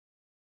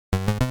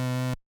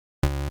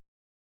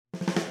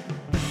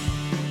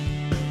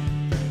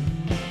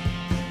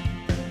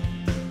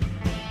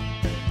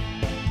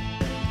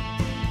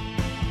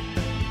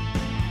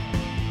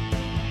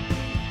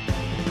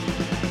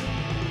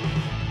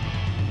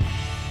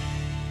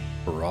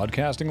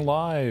Broadcasting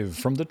live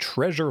from the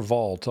treasure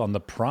vault on the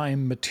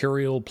prime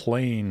material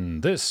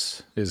plane.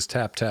 This is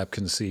Tap Tap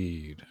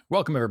Concede.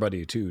 Welcome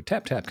everybody to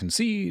Tap Tap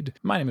Concede.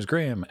 My name is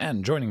Graham,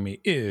 and joining me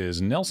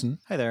is Nelson.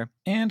 Hi there.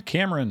 And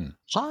Cameron.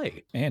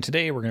 Hi. And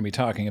today we're going to be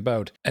talking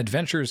about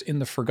Adventures in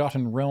the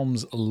Forgotten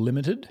Realms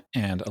Limited,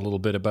 and a little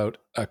bit about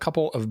a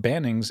couple of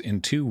bannings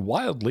in two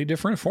wildly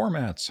different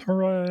formats.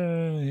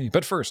 Hooray!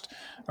 But first,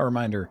 a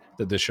reminder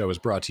that this show is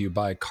brought to you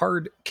by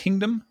Card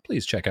Kingdom.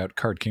 Please check out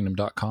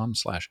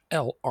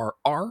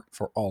cardkingdom.com/LRR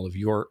for all of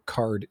your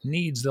card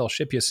needs. They'll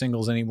ship you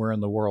singles anywhere in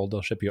the world.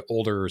 They'll ship you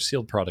older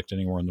sealed product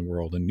anywhere in the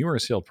world and newer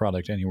sealed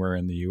product anywhere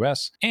in the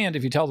US. And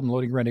if you tell them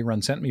Loading Ready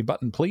Run sent me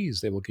button,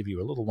 please, they will give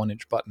you a little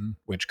 1-inch button,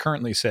 which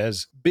currently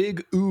says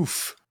Big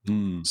Oof.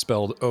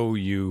 Spelled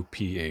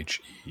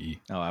O-U-P-H-E.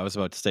 Oh, I was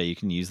about to say you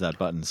can use that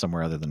button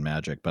somewhere other than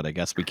Magic, but I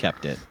guess we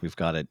kept it. We've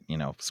got it,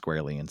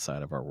 squarely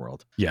inside of our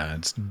world. Yeah,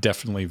 it's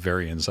definitely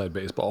very inside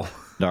baseball.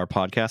 Our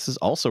podcast is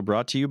also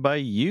brought to you by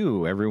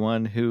you,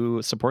 everyone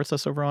who supports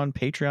us over on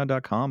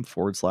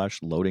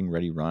patreon.com/Loading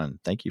Ready Run.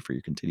 Thank you for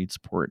your continued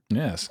support.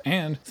 Yes,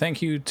 and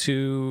thank you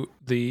to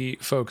the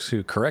folks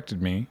who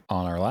corrected me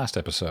on our last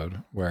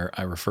episode where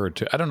I referred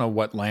to, I don't know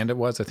what land it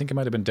was. I think it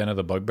might have been Den of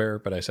the Bugbear,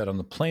 but I said on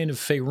the plain of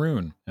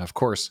Faerun. Now, of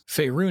course,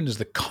 Faerun is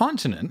the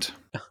continent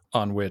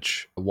on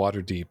which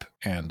Waterdeep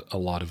and a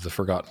lot of the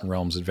Forgotten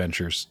Realms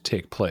adventures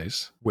take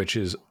place, which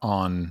is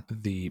on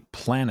the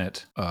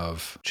planet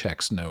of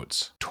Check's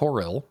notes,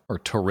 Toril, or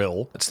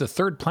Toril. It's the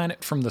third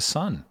planet from the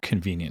sun,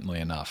 conveniently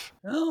enough.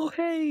 Oh,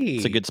 hey.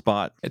 It's a good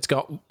spot. It's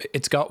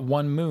got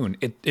one moon.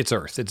 It's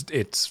Earth.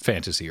 It's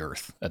fantasy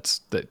Earth.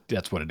 That's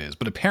what it is.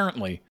 But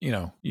apparently,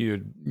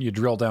 you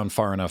drill down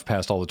far enough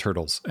past all the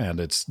turtles, and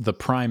it's the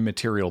prime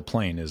material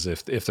plane. Is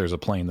if there's a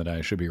plane that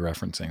I should be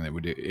referencing,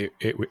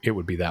 it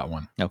would be that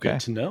one. Okay. Good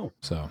to know.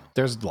 So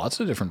there's lots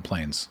of different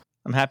planes.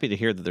 I'm happy to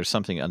hear that there's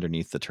something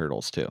underneath the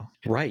turtles too.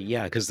 Right,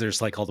 yeah, because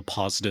there's like all the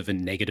positive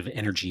and negative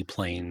energy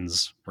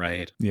planes,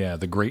 right? Yeah,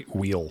 the Great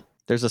Wheel.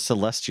 There's a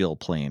celestial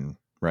plane,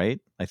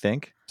 right? I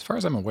think. As far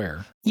as I'm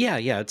aware.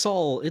 Yeah, it's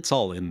all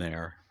in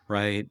there,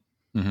 right?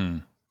 Mm-hmm.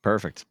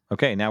 Perfect.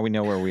 Okay, now we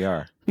know where we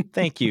are.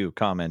 Thank you,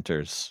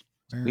 commenters.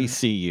 We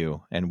see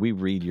you and we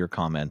read your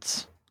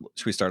comments.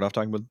 Should we start off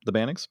talking about the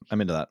bannings? I'm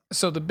into that.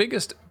 So the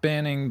biggest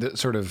banning,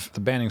 the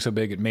banning so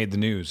big it made the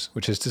news,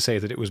 which is to say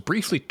that it was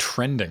briefly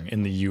trending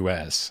in the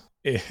US,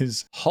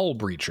 is Hull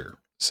Breacher.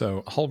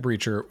 So Hull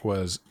Breacher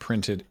was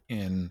printed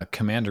in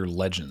Commander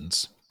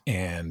Legends,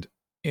 and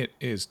it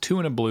is 2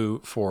 and a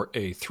blue for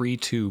a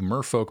 3/2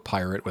 Merfolk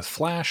pirate with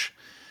flash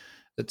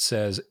that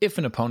says if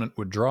an opponent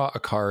would draw a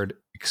card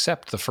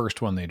except the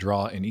first one they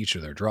draw in each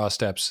of their draw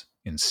steps,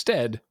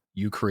 instead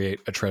you create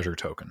a treasure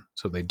token.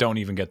 So they don't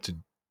even get to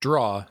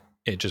draw,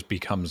 it just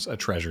becomes a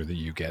treasure that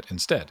you get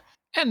instead.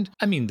 And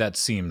I mean, that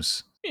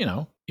seems,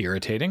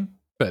 irritating,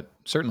 but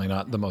certainly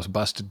not the most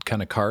busted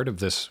kind of card of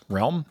this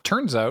realm.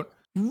 Turns out,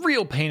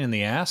 real pain in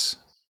the ass.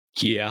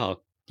 Yeah,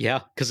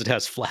 because it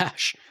has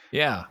flash.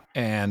 Yeah,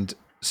 and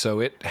so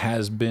it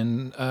has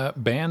been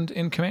banned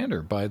in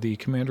Commander by the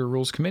Commander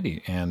Rules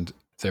Committee, and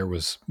there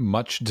was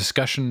much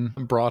discussion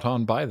brought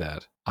on by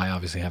that. I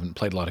obviously haven't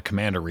played a lot of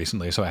Commander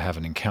recently, so I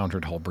haven't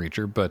encountered Hull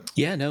Breacher, but...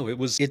 Yeah, no,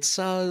 it's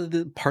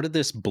the part of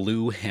this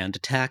blue hand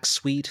attack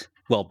suite.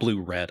 Well,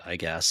 blue-red, I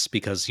guess,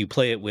 because you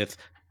play it with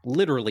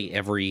literally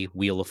every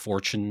Wheel of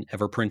Fortune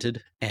ever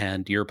printed,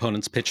 and your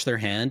opponents pitch their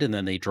hand, and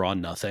then they draw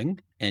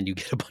nothing, and you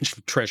get a bunch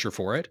of treasure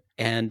for it.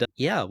 And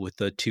with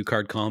the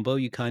 2-card combo,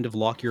 you kind of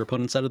lock your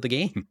opponents out of the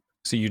game.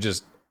 So you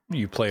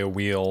play a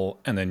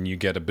wheel, and then you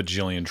get a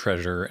bajillion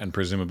treasure, and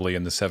presumably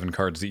in the 7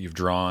 cards that you've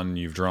drawn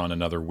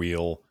another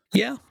wheel.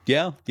 Yeah.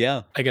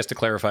 I guess to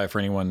clarify for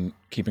anyone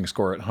keeping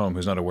score at home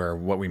who's not aware of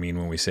what we mean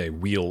when we say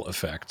wheel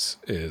effects,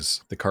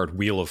 is the card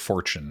Wheel of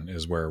Fortune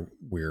is where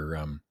we're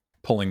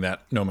pulling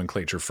that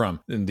nomenclature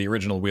from. In the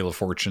original Wheel of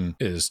Fortune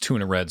is 2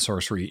 and a red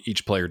sorcery.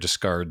 Each player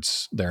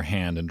discards their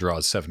hand and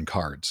draws 7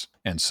 cards.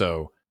 And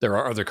so there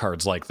are other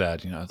cards like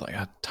that, like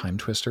a Time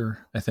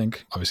Twister, I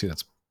think. Obviously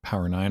that's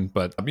Power 9,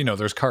 but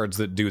there's cards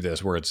that do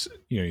this where it's,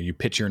 you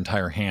pitch your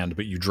entire hand,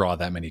 but you draw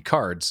that many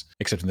cards,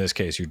 except in this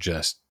case, you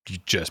just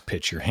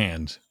pitch your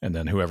hand, and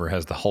then whoever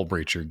has the Hull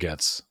Breacher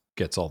gets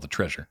all the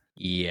treasure.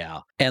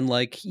 Yeah. And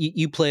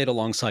you play it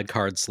alongside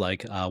cards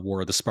like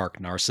War of the Spark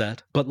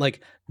Narset, but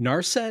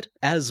Narset,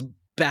 as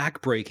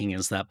backbreaking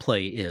as that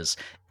play is,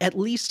 at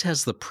least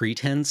has the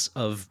pretense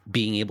of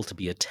being able to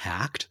be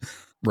attacked.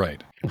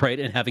 Right. Right,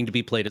 and having to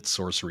be played at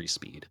sorcery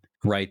speed.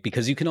 Right,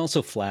 because you can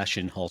also flash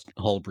in Hull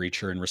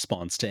Breacher in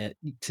response to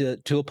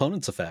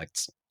opponents'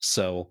 effects.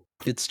 So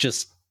it's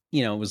just,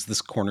 it was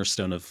this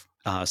cornerstone of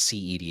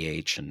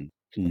CEDH, and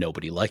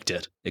nobody liked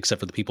it,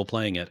 except for the people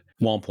playing it.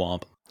 Womp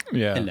womp.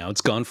 Yeah. And now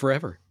it's gone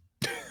forever.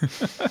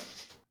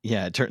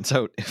 Yeah, it turns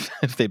out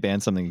if they ban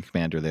something in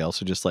Commander, they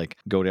also just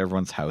go to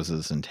everyone's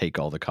houses and take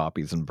all the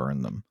copies and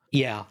burn them.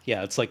 Yeah.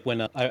 It's like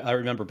when I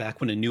remember back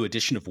when a new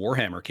edition of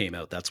Warhammer came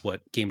out, that's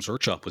what Games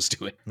Workshop was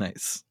doing.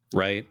 Nice.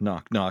 Right?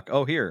 Knock, knock.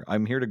 Oh,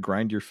 I'm here to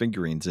grind your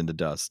figurines into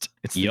dust.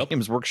 It's the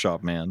Games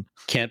Workshop, man.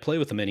 Can't play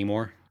with them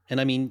anymore.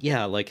 And I mean,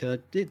 yeah, like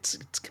it's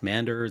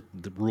Commander,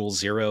 the rule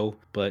 0,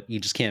 but you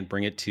just can't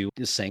bring it to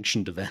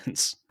sanctioned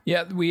events.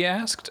 Yeah, we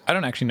asked, I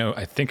don't actually know,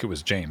 I think it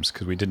was James,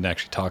 because we didn't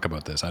actually talk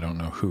about this. I don't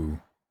know who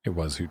it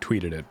was who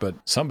tweeted it, but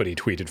somebody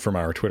tweeted from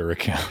our Twitter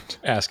account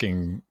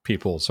asking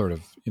people sort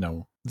of,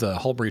 the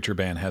Hull Breacher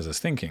ban has us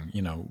thinking,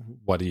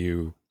 what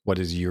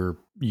does you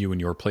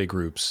and your play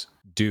groups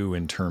do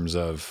in terms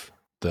of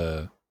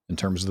the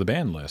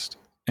ban list?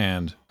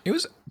 And it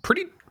was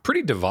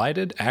pretty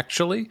divided,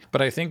 actually,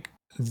 but I think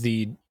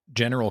the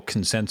general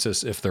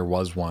consensus, if there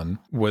was one,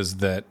 was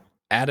that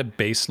at a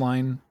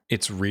baseline,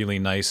 it's really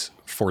nice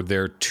for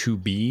there to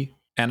be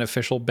an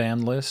official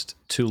ban list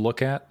to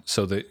look at,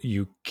 so that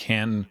you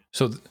can,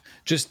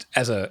 just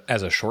as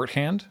a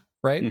shorthand,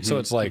 right? Mm-hmm, so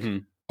it's like,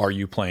 are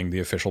you playing the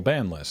official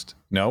ban list?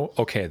 No?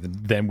 Okay,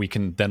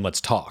 then let's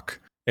talk.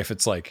 If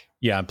it's like,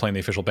 yeah, I'm playing the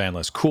official ban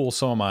list, cool,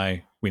 so am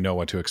I, we know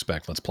what to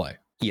expect, let's play.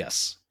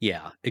 Yes.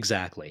 Yeah,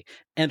 exactly.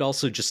 And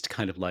also just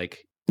kind of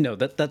like, no,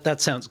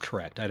 that sounds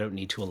correct. I don't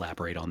need to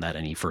elaborate on that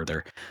any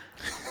further.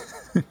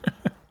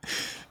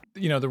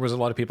 There was a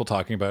lot of people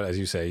talking about, as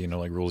you say,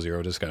 like Rule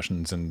 0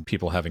 discussions and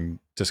people having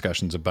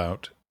discussions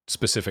about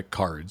specific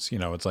cards.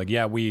 It's like,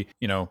 yeah,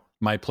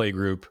 my play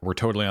group, we're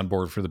totally on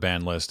board for the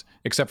ban list,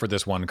 except for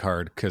this one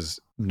card, because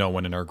no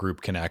one in our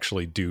group can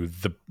actually do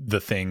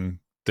the thing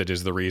that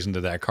is the reason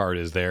that card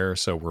is there,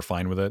 so we're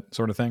fine with it,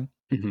 sort of thing.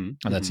 And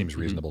that seems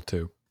reasonable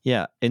too.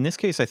 Yeah, in this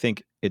case, I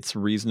think it's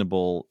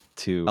reasonable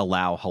to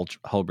allow Hull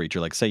Breacher.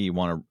 Like, say you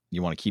want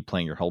to keep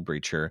playing your Hull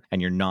Breacher,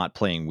 and you're not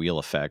playing wheel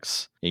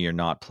effects, and you're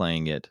not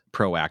playing it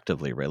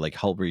proactively, right? Like,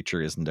 Hull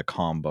Breacher isn't a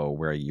combo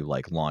where you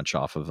like launch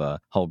off of a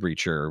Hull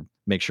Breacher,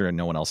 make sure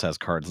no one else has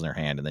cards in their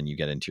hand, and then you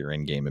get into your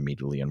end game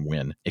immediately and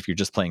win. If you're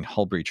just playing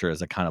Hull Breacher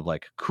as a kind of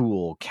like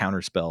cool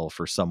counterspell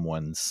for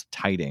someone's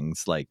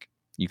tidings, like,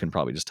 you can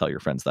probably just tell your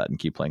friends that and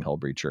keep playing Hull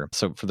Breacher.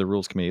 So for the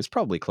rules committee, it's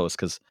probably close,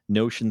 because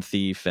Notion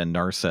Thief and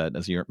Narset,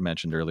 as you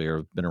mentioned earlier,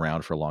 have been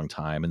around for a long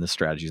time, and this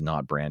strategy is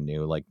not brand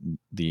new. Like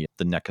the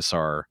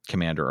Nekasar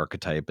commander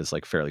archetype is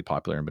like fairly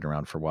popular and been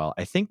around for a while.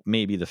 I think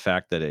maybe the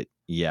fact that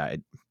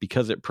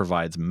because it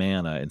provides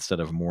mana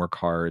instead of more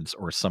cards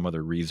or some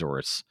other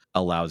resource,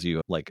 allows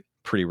you like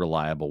pretty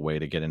reliable way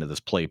to get into this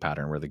play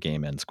pattern where the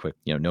game ends quick.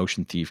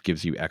 Notion Thief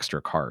gives you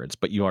extra cards,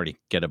 but you already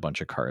get a bunch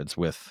of cards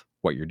with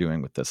what you're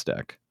doing with this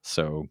deck.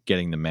 So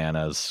getting the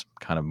mana is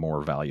kind of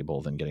more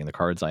valuable than getting the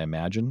cards, I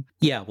imagine.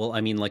 Yeah, well,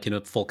 I mean, like in a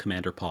full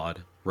commander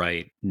pod,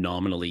 right?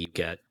 Nominally, you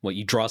get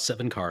you draw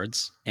 7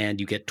 cards and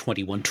you get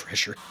 21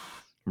 treasure.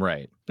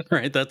 Right.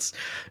 Right. That's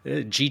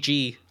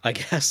GG, I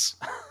guess.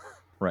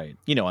 Right.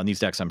 On these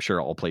decks, I'm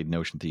sure all played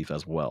Notion Thief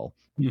as well.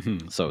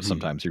 So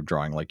sometimes you're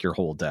drawing like your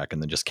whole deck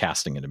and then just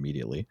casting it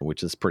immediately,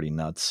 which is pretty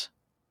nuts.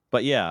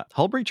 But yeah,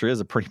 Hull Breacher is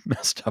a pretty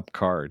messed up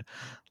card.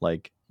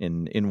 Like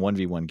in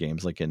 1v1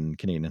 games, like in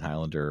Canadian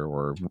Highlander,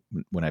 or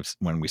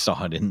when we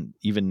saw it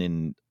even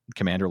in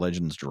Commander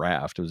Legends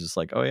Draft, it was just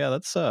like, oh yeah,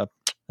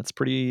 that's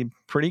pretty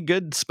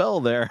good spell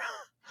there.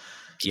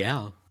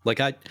 Yeah. Like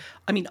I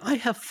mean, I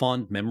have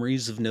fond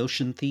memories of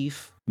Notion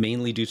Thief,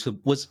 mainly due to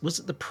was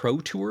it the Pro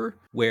Tour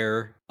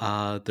where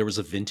there was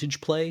a vintage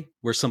play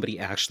where somebody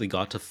actually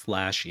got to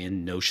flash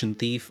in Notion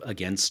Thief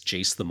against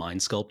Jace the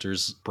Mind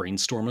Sculptor's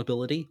Brainstorm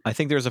ability. I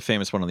think there's a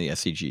famous one on the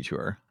SCG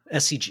tour.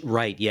 SCG,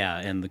 right? Yeah,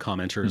 and the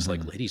commenter is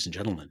like, ladies and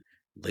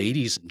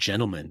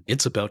gentlemen,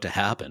 it's about to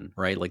happen,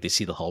 right? Like they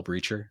see the Hull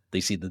Breacher,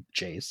 they see the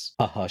Jace,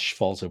 a hush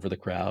falls over the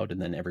crowd,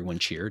 and then everyone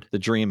cheered. The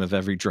dream of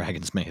every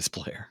Dragon's Maze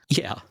player.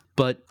 Yeah,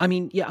 but I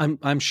mean, yeah,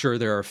 I'm sure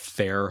there are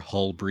fair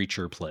Hull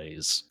Breacher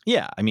plays.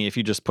 Yeah, I mean, if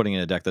you're just putting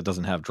in a deck that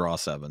doesn't have draw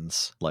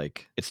 7s,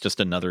 like it's just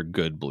another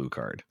good blue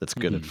card that's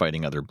good at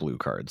fighting other blue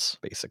cards,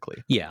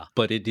 basically. Yeah,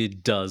 but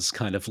it does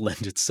kind of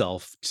lend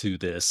itself to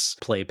this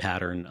play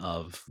pattern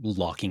of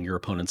locking your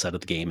opponents out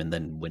of the game and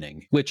then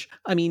winning. Which,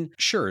 I mean,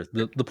 sure,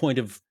 the point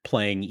of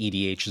playing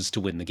EDH is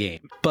to win the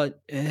game, but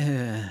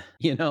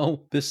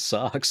this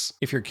sucks.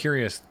 If you're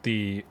curious,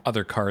 the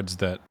other cards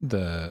that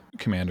the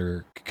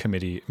Commander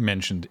Committee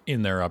mentioned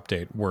in their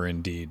update were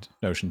indeed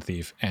Notion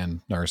Thief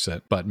and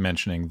Narset, but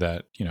mentioning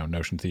that,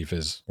 Notion Thief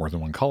is more than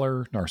one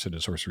color, Narset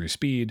is sorcery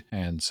speed,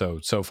 and so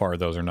far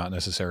those are not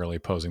necessarily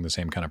posing the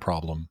same kind of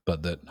problem,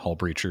 but that Hull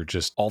Breacher,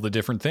 just all the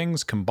different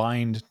things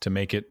combined to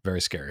make it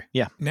very scary.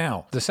 Yeah.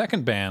 Now, the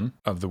second ban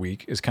of the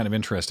week is kind of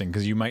interesting,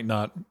 because you might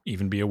not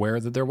even be aware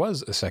that there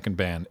was a second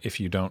ban if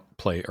you don't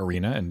play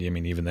Arena, and I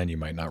mean, even then you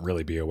might not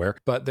really be aware,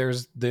 but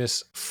there's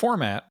this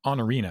format on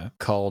Arena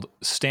called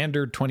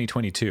Standard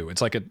 2022.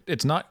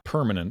 It's not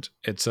permanent.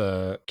 It's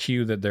a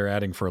queue that they're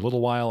adding for a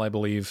little while, I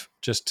believe,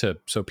 just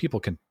so people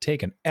can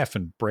take an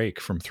effing break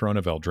from Throne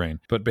of Eldraine.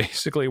 But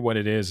basically what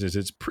it is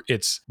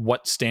it's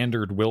what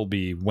Standard will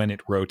be when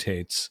it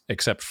rotates,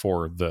 except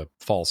for the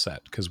fall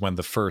set. Because when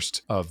the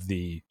first of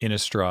the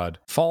Innistrad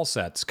fall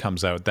sets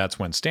comes out, that's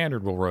when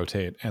Standard will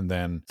rotate, and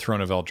then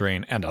Throne of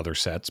Eldraine and other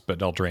sets, but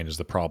Eldraine is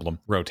the problem,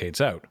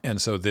 rotates out.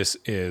 And so this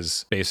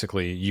is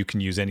basically, you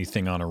can use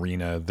anything on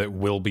Arena that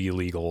will be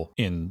legal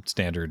in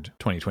Standard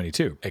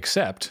 2022,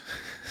 except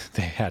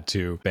they had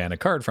to ban a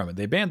card from it.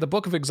 They banned the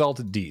Book of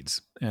Exalted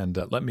Deeds. And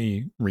let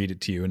me read it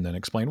to you and then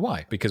explain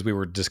why. Because we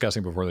were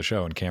discussing before the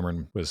show and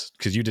Cameron was,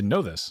 because you didn't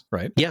know this,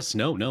 right? Yes,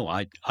 no.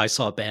 I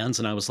saw bans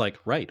and I was like,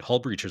 right,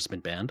 Hullbreacher's been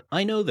banned.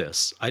 I know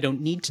this. I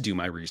don't need to do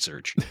my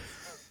research.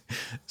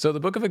 So the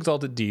Book of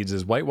Exalted Deeds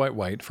is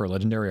white for a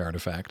legendary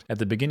artifact. At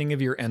the beginning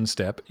of your end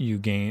step,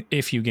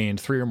 if you gained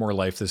 3 or more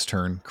life this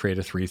turn, create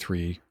a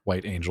 3/3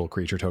 white angel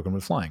creature token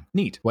with flying.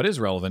 Neat. What is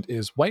relevant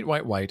is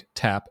white,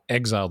 tap,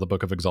 exile the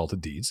Book of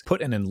Exalted Deeds,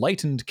 put an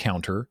enlightened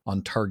counter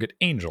on target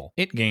angel.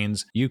 It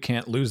gains, you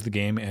can't lose the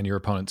game and your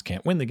opponents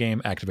can't win the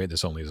game. Activate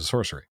this only as a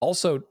sorcery.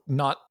 Also,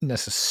 not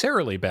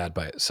necessarily bad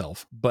by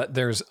itself, but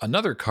there's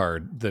another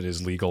card that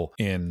is legal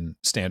in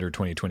Standard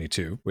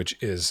 2022,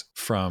 which is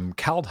from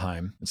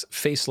Kaldheim. It's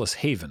Faceless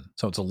Haven.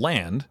 So it's a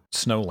land,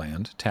 snow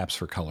land, taps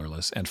for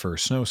colorless, and for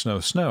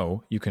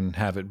snow, you can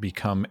have it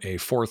become a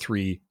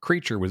 4/3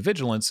 creature with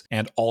vigilance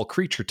and all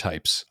creature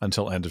types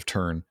until end of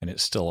turn, and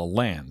it's still a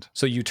land.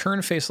 So you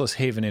turn Faceless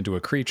Haven into a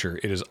creature.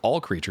 It is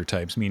all creature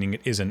types, meaning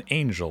it is an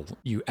angel.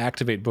 You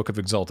activate Book of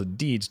Exalted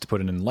Deeds to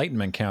put an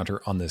enlightenment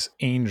counter on this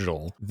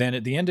angel. Then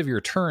at the end of your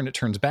turn, it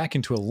turns back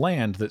into a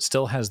land that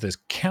still has this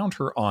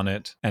counter on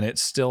it, and it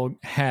still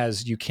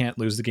has you can't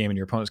lose the game and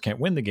your opponents can't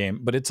win the game,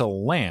 but it's a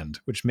land,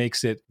 which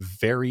makes it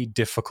very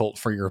difficult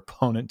for your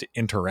opponent to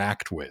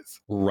interact with.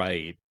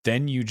 Right.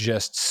 Then you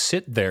just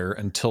sit there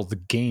until the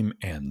game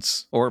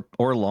ends. Or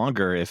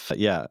longer if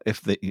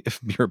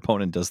your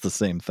opponent does the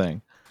same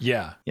thing.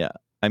 Yeah.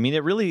 I mean,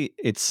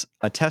 it's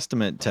a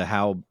testament to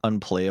how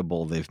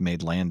unplayable they've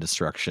made land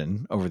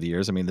destruction over the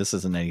years. I mean, this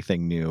isn't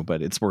anything new,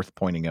 but it's worth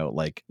pointing out,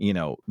 like,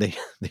 they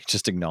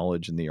just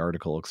acknowledge in the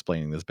article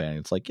explaining this ban.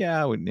 It's like,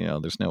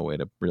 there's no way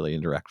to really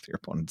interact with your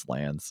opponent's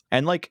lands.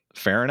 And like,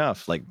 fair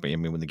enough. Like, I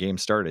mean, when the game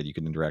started, you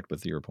could interact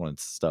with your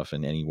opponent's stuff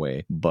in any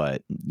way,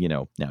 but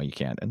now you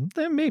can't. And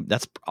then maybe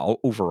that's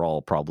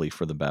overall probably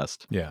for the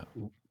best. Yeah.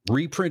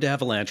 Reprint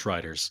Avalanche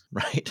Riders.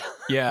 Right.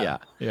 Yeah.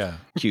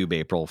 Cube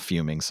April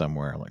fuming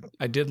somewhere. Like,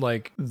 I did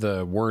like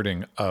the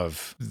wording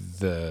of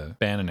the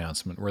ban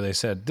announcement where they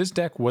said this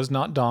deck was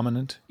not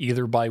dominant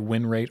either by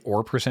win rate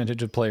or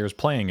percentage of players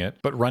playing it,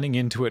 but running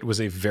into it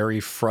was a very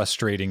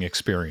frustrating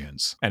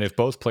experience. And if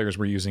both players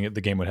were using it,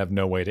 the game would have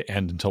no way to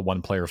end until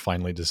one player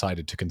finally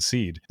decided to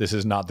concede. This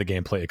is not the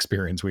gameplay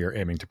experience we are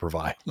aiming to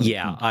provide.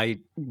 Yeah, I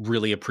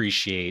really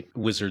appreciate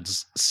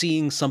Wizards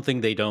seeing something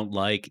they don't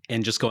like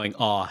and just going,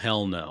 oh,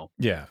 hell no.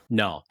 Yeah.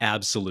 No,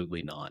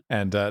 absolutely not.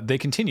 And they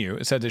continue.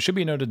 It said, it should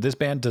be noted this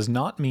ban does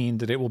not mean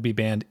that it will be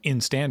banned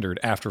in Standard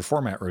after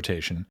format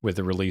rotation with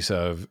the release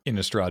of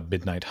Innistrad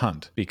Midnight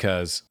Hunt,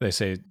 because they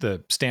say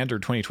the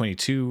Standard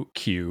 2022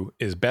 queue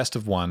is best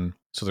of one,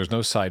 so there's no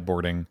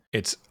sideboarding.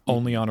 It's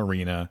only on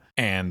Arena,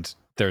 and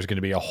there's going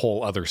to be a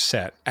whole other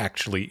set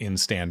actually in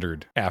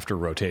Standard after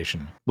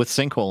rotation. with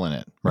Sinkhole in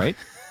it, right?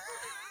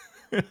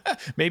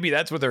 Maybe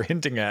that's what they're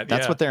hinting at.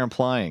 That's what they're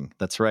implying.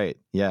 That's right.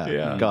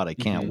 Yeah. God, I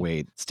can't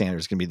wait.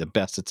 Standard's going to be the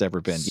best it's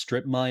ever been.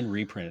 Strip Mine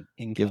reprint.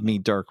 Give me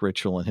Dark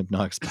Ritual and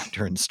Hypnotic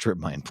Spectre and Strip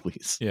Mine,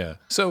 please. Yeah.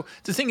 So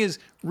the thing is,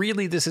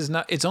 really, this is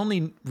not, it's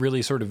only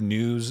really sort of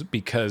news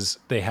because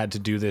they had to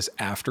do this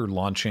after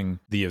launching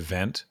the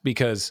event,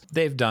 because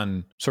they've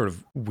done sort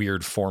of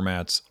weird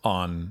formats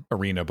on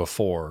Arena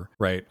before,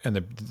 right?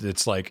 And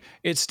it's like,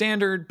 it's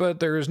Standard,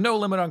 but there's no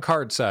limit on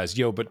card size.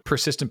 But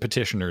Persistent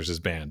Petitioners is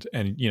banned.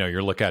 And,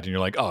 you look at it and you're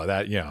like, oh,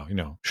 that,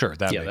 sure,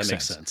 that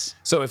makes sense.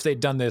 So if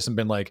they'd done this and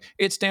been like,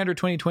 it's Standard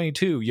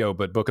 2022,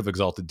 but Book of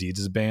Exalted Deeds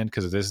is banned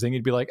because of this thing,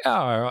 you'd be like,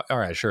 oh, all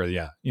right, sure,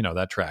 yeah,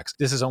 that tracks.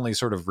 This is only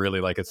sort of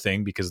really like a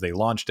thing because they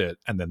launched it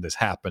and then this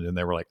happened and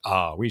they were like,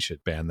 we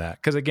should ban that.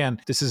 Because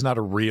again, this is not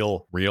a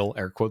real,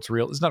 air quotes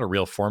real, it's not a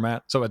real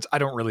format. So I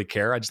don't really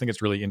care. I just think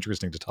it's really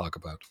interesting to talk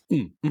about.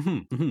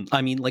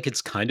 I mean, like,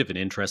 it's kind of an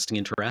interesting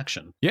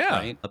interaction. Yeah.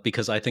 Right?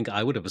 Because I think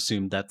I would have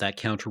assumed that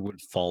counter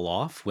would fall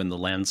off when the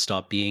land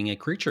stopped being a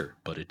creature,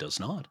 but it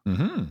does not.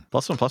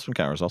 +1/+1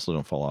 counters also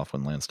don't fall off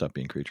when lands stop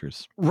being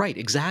creatures. Right,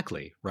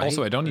 exactly. Right.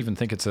 Also, I don't even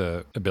think it's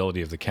a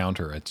ability of the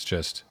counter. It's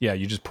just,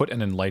 you just put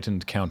an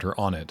enlightened counter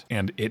on it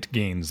and it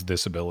gains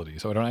this ability.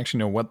 So I don't actually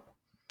know what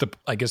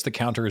I guess the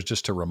counter is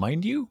just to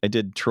remind you. I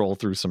did troll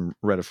through some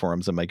Reddit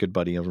forums, and my good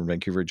buddy over in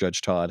Vancouver,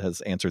 Judge Todd, has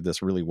answered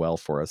this really well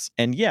for us.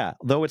 And yeah,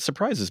 though it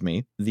surprises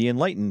me, the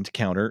enlightened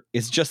counter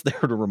is just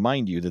there to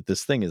remind you that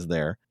this thing is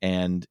there,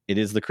 and it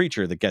is the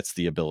creature that gets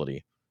the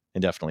ability.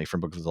 Indefinitely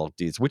from Book of Exalted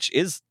Deeds, which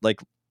is like,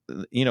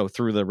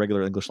 through the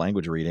regular English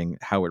language reading,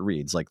 how it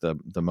reads. Like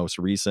the most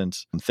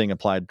recent thing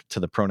applied to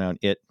the pronoun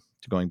it,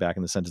 to going back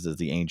in the sentence, is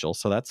the angel.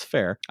 So that's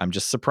fair. I'm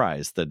just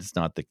surprised that it's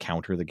not the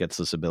counter that gets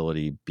this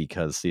ability,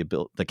 because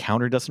the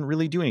counter doesn't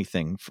really do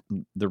anything.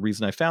 The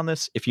reason I found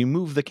this, if you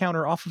move the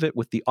counter off of it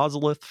with the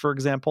Ozolith, for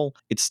example,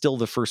 it's still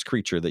the first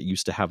creature that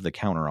used to have the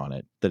counter on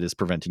it that is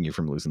preventing you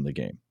from losing the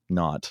game,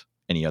 not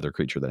any other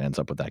creature that ends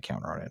up with that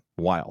counter on it.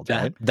 Wild,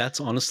 right? That's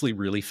honestly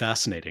really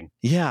fascinating.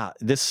 Yeah,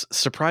 this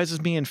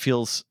surprises me and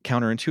feels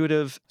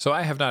counterintuitive. So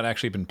I have not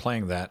actually been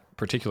playing that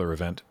particular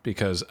event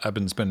because I've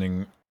been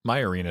spending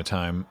my Arena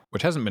time,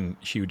 which hasn't been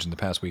huge in the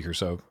past week or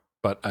so,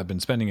 but I've been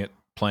spending it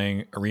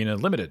playing Arena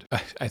Limited.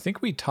 I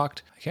think we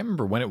talked, I can't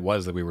remember when it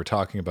was that we were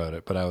talking about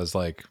it, but I was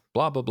like,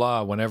 blah, blah,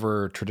 blah,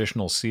 whenever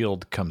traditional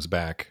sealed comes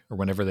back or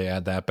whenever they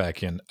add that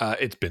back in,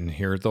 it's been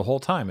here the whole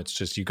time. It's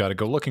just you got to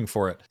go looking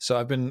for it. So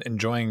I've been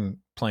enjoying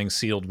playing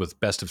sealed with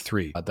best of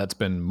 3. That's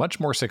been much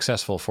more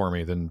successful for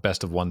me than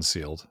best of 1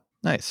 sealed.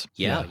 Nice.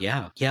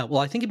 Yeah. Well,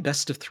 I think in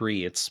best of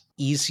 3, it's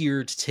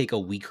easier to take a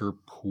weaker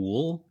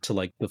pool to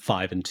like the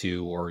 5 and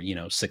 2 or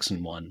 6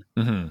 and 1.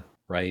 Mm-hmm.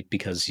 Right?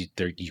 Because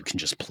you can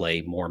just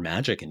play more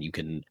Magic and you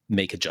can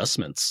make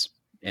adjustments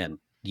and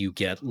you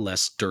get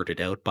less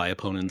dirted out by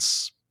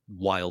opponents'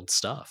 wild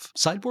stuff.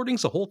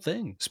 Sideboarding's a whole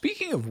thing.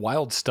 Speaking of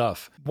wild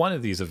stuff, one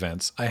of these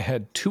events, I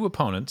had 2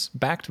 opponents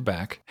back to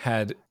back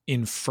had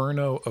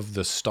Inferno of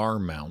the Star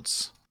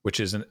Mounts,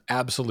 which is an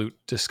absolute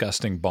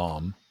disgusting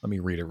bomb. Let me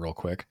read it real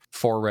quick.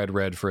 4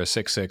 red for a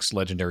 6/6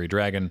 legendary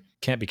dragon.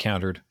 Can't be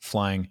countered.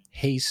 Flying,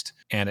 haste,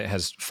 and it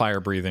has fire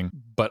breathing.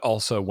 But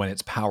also when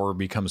its power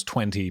becomes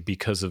 20,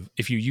 because of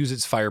if you use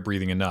its fire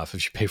breathing enough,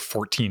 if you pay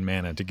 14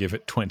 mana to give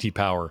it 20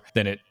 power,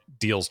 then it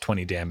deals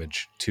 20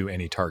 damage to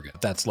any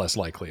target. That's less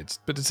likely.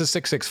 But it's a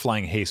 6/6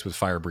 flying haste with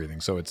fire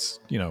breathing, so it's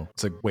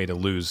it's a way to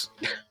lose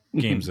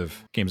games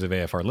of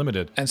AFR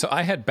Limited. And so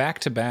I had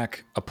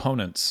back-to-back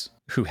opponents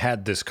who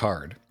had this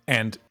card,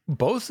 and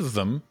both of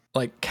them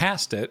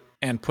cast it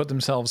and put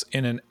themselves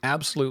in an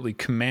absolutely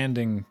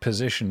commanding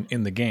position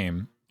in the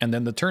game. And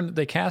then the turn that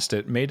they cast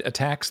it made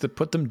attacks that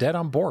put them dead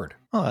on board.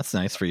 Oh, that's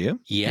nice for you.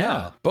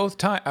 Yeah. Both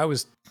times I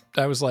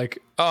was like,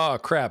 oh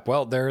crap.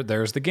 Well,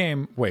 there's the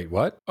game. Wait,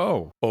 what?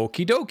 Oh,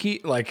 okie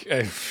dokie.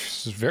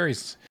 It's very.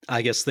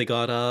 I guess they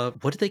got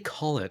what do they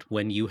call it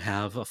when you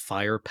have a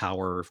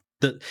firepower?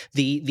 The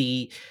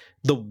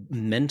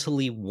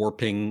mentally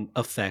warping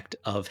effect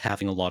of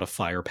having a lot of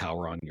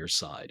firepower on your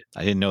side.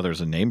 I didn't know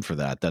there's a name for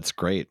that. That's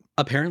great.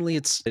 Apparently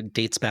it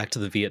dates back to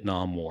the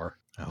Vietnam War.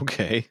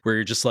 Okay. Where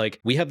you're just like,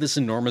 we have this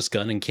enormous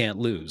gun and can't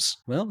lose.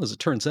 Well, as it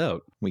turns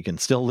out, we can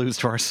still lose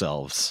to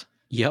ourselves.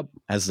 Yep.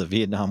 As the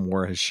Vietnam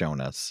War has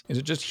shown us. Is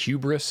it just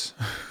hubris?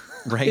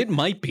 Right? It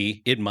might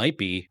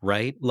be,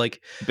 right?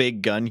 Like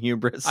big gun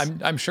hubris.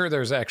 I'm sure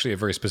there's actually a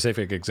very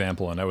specific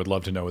example, and I would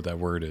love to know what that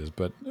word is,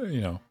 but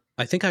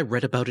I think I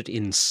read about it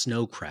in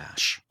Snow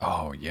Crash.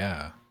 Oh,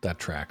 yeah. That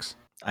tracks.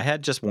 I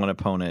had just one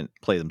opponent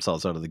play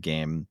themselves out of the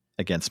game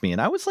against me,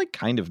 and I was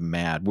kind of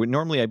mad.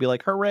 Normally I'd be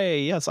like,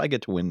 hooray, yes, I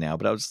get to win now.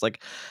 But I was just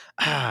like,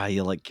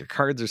 your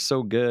cards are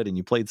so good, and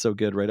you played so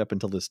good right up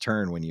until this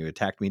turn when you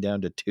attacked me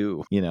down to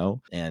 2,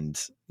 and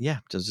yeah,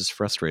 just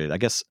frustrated. I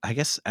guess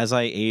as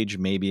I age,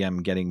 maybe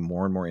I'm getting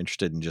more and more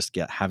interested in just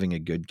having a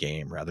good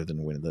game rather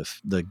than win.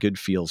 The good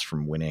feels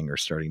from winning are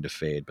starting to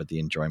fade, but the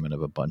enjoyment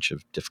of a bunch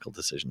of difficult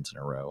decisions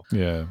in a row,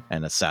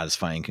 and a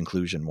satisfying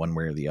conclusion one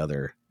way or the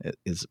other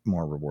is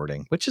more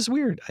rewarding, which is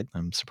weird.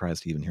 I'm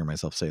surprised to even hear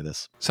myself say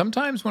this.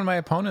 Sometimes when my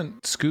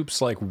opponent scoops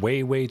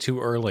way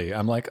too early,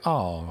 I'm like,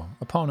 oh,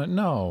 opponent,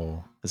 no.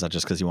 Is that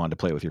just because you wanted to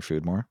play with your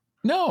food more?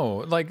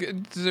 No,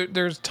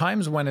 there's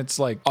times when it's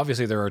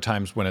obviously there are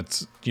times when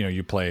it's,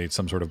 you play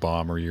some sort of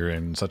bomb or you're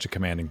in such a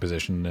commanding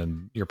position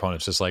and your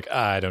opponent's just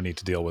I don't need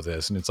to deal with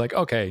this. And it's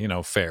okay,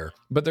 fair.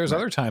 But there's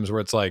other times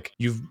where it's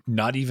you've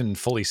not even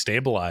fully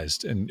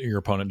stabilized and your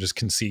opponent just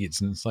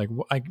concedes. And it's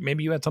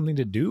maybe you had something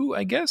to do,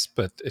 I guess,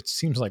 but it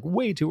seems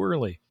way too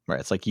early. Right.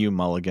 It's you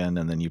mulligan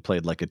and then you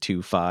played a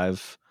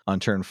 2/5 on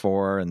turn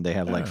 4 and they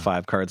have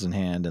 5 cards in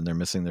hand and they're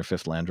missing their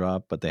 5th land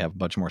drop, but they have a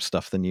bunch more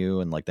stuff than you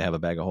and they have a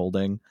bag of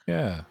holding.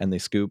 Yeah. And they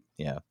scoop.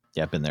 Yeah.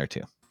 Yeah, I've been there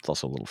too. It's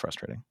also a little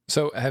frustrating.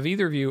 So have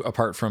either of you,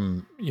 apart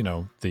from,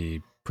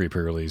 the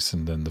pre-release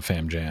and then the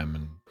Fam Jam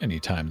and any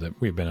time that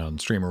we've been on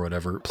stream or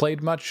whatever,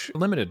 played much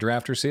Limited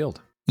Draft or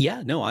Sealed?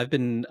 Yeah, no, I've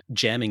been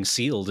jamming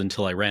Sealed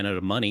until I ran out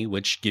of money,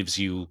 which gives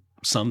you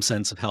some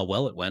sense of how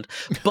well it went.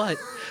 But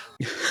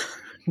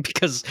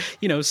because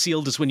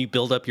Sealed is when you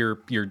build up your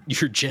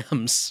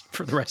gems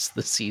for the rest of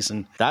the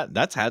season.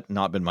 That's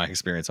not been my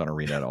experience on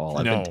Arena at all.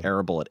 I've been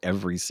terrible at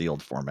every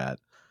Sealed format,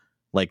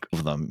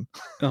 of them.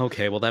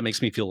 Okay, well that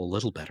makes me feel a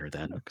little better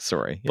then.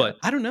 Sorry, but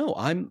I don't know.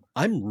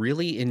 I'm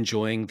really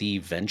enjoying the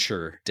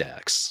venture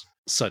decks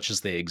such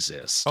as they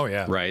exist. Oh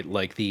yeah,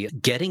 right. The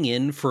getting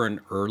in for an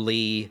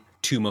early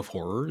Tomb of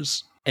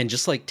Horrors. And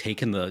just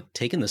taking the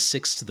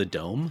 6 to the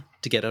dome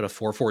to get out a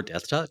 4/4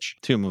 Death Touch.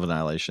 Tomb of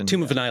Annihilation.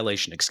 Tomb of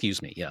Annihilation,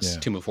 excuse me. Yes,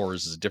 Tomb of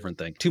Horrors is a different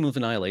thing. Tomb of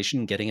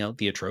Annihilation, getting out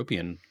the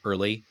Atropian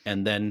early,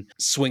 and then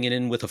swinging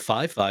in with a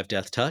 5/5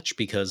 Death Touch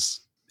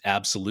because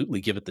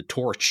absolutely give it the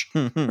torch.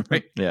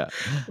 Right? Yeah.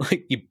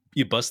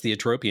 You bust the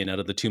Atropian out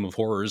of the Tomb of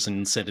Horrors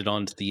and send it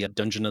on to the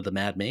Dungeon of the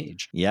Mad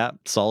Mage. Yeah,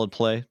 solid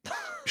play.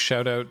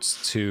 Shout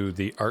outs to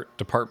the art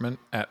department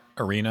at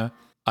Arena.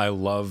 I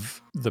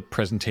love the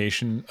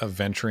presentation of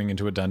venturing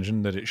into a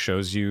dungeon, that it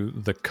shows you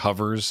the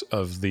covers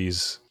of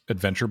these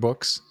adventure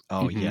books.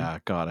 Oh, yeah.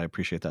 God, I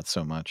appreciate that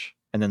so much.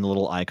 And then the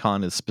little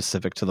icon is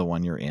specific to the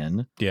one you're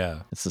in.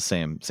 Yeah. It's the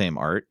same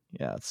art.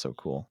 Yeah, it's so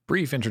cool.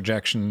 Brief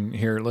interjection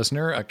here,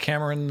 listener.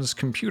 Cameron's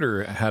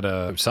computer had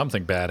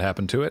something bad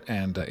happen to it,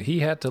 and he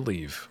had to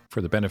leave.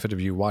 For the benefit of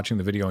you watching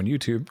the video on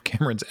YouTube,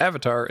 Cameron's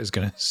avatar is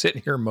going to sit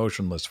here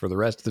motionless for the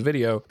rest of the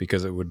video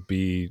because it would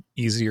be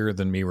easier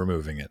than me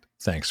removing it.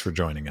 Thanks for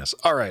joining us.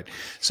 All right,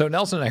 so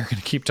Nelson and I are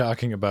going to keep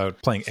talking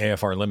about playing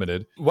AFR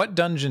Limited. What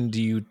dungeon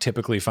do you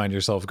typically find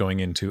yourself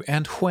going into,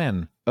 and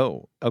when?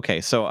 Oh,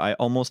 okay. So I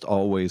almost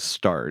always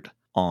start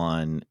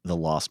on the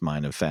Lost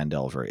Mine of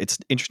Phandelver. It's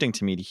interesting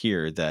to me to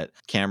hear that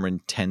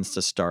Cameron tends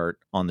to start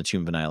on the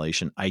Tomb of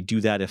Annihilation. I do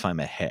that if I'm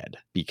ahead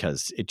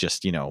because it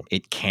just,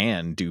 it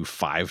can do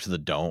 5 to the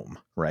dome,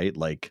 right?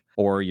 Like,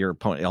 or your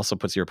opponent, it also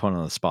puts your opponent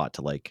on the spot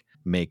to like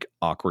make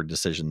awkward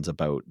decisions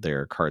about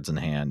their cards in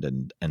hand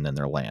and then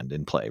their land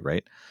in play,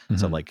 right? Mm-hmm.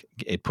 So like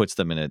it puts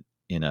them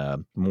in a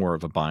more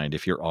of a bind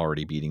if you're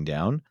already beating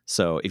down.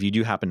 So if you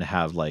do happen to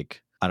have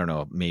like, I don't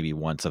know, maybe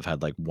once I've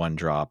had like one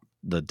drop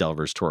the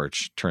Delver's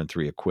Torch turn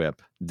 3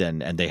 equip,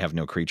 and they have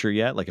no creature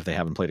yet. Like if they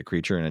haven't played a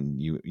creature and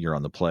you're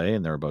on the play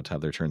and they're about to have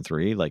their turn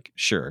 3, like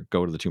sure,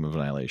 go to the Tomb of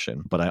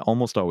Annihilation. But I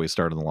almost always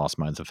start in the Lost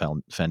Mines of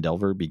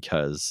Phandelver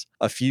because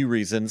a few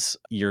reasons.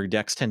 Your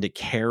decks tend to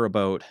care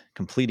about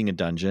completing a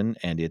dungeon,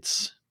 and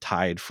it's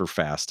tied for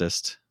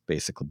fastest,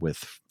 basically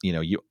with,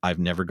 I've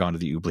never gone to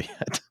the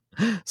oubliette.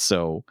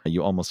 So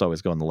you almost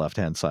always go on the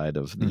left-hand side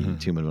of the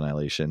Tomb of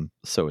Annihilation.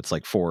 So it's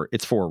like 4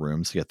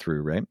 rooms to get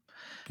through, right?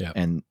 Yeah.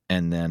 And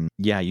then,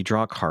 you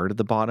draw a card at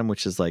the bottom,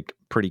 which is like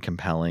pretty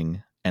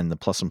compelling, and the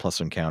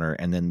 +1/+1 counter.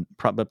 And then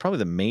but probably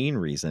the main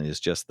reason is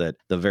just that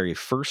the very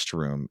first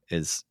room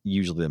is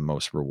usually the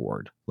most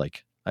reward.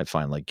 Like I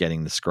find like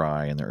getting the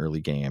scry in the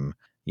early game,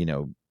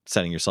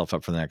 setting yourself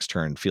up for the next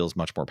turn feels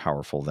much more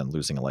powerful than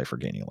losing a life or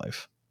gaining a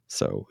life.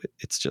 So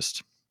it's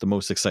just the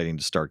most exciting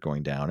to start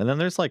going down. And then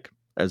there's like,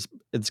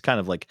 it's kind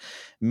of like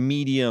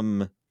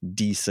medium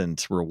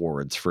decent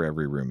rewards for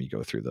every room you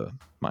go through the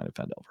Mine of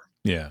Phandelver.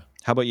 Yeah.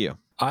 How about you?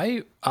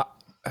 I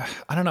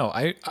don't know.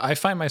 I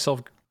find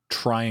myself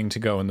trying to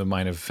go in the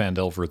Mine of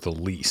Phandelver the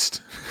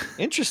least.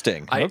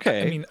 Interesting.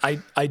 Okay. I mean,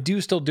 I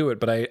do still do it,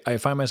 but I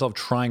find myself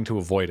trying to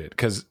avoid it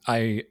because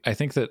I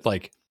think that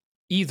like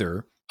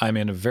either I'm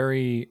in a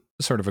very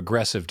sort of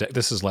aggressive deck.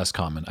 This is less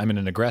common. I'm in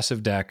an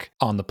aggressive deck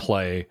on the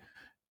play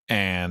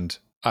and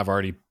I've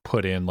already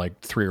put in like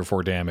 3 or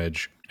 4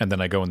 damage, and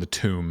then I go in the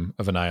Tomb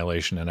of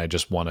Annihilation and I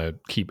just want to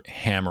keep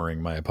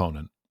hammering my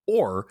opponent.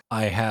 Or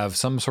I have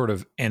some sort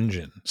of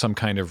engine, some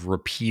kind of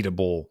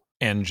repeatable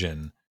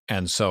engine,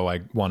 and so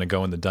I want to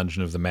go in the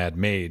Dungeon of the Mad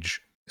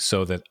Mage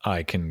so that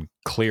I can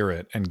clear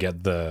it and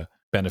get the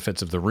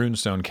benefits of the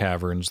Runestone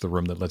Caverns, the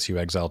room that lets you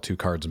exile 2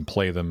 cards and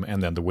play them,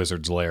 and then the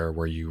Wizard's Lair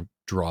where you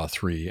draw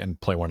 3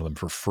 and play one of them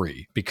for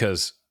free.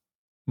 Because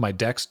my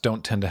decks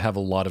don't tend to have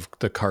a lot of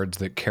the cards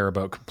that care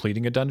about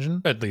completing a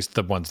dungeon, at least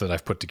the ones that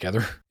I've put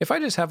together. If I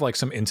just have like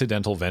some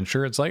incidental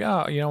venture, it's like,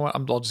 oh, you know what,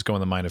 I'll just go in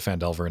the Mine of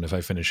Phandelver, and if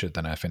I finish it,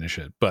 then I finish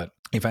it. But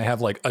if I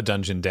have like a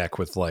dungeon deck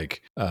with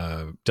like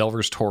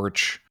Delver's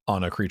Torch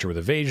on a creature with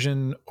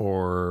evasion,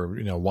 or,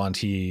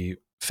 Wanty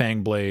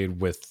Fangblade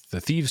with the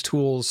Thieves'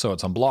 Tools, so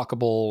it's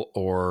unblockable,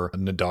 or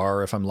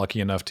Nadar if I'm lucky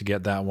enough to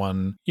get that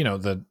one,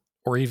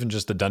 or even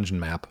just the dungeon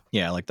map.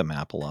 Yeah, I like the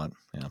map a lot.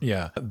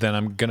 Yeah. Then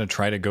I'm going to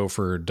try to go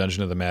for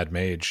Dungeon of the Mad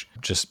Mage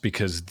just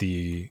because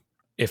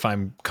if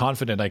I'm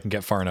confident I can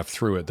get far enough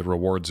through it, the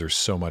rewards are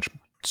so much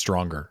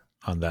stronger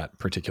on that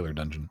particular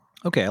dungeon.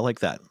 Okay, I like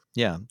that.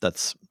 Yeah,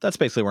 that's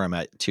basically where I'm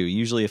at too.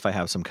 Usually if I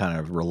have some kind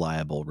of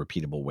reliable,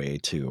 repeatable way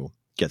to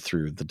get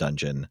through the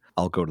dungeon,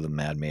 I'll go to the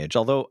Mad Mage.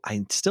 Although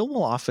I still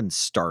will often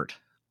start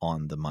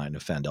on the Mine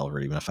of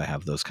Phandelver, even if I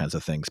have those kinds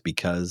of things,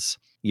 because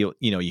you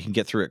can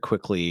get through it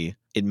quickly.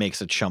 It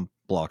makes a chump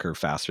blocker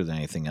faster than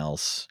anything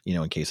else,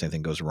 in case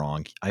anything goes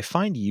wrong. I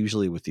find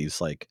usually with these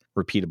like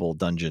repeatable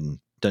dungeon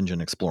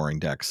exploring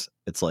decks,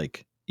 it's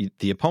like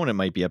the opponent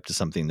might be up to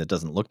something that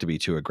doesn't look to be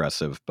too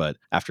aggressive, but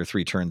after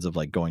 3 turns of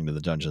like going to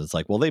the dungeon, it's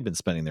like, well, they've been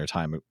spending their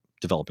time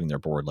developing their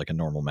board like a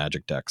normal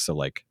Magic deck, so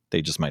like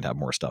they just might have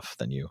more stuff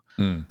than you.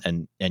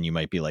 And you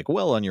might be like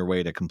well on your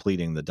way to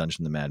completing the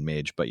Dungeon of the Mad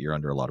Mage, but you're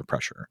under a lot of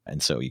pressure,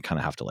 and so you kind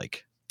of have to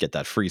like get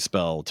that free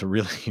spell to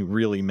really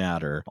really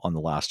matter on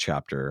the last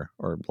chapter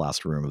or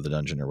last room of the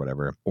dungeon or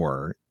whatever,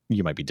 or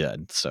you might be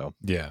dead. So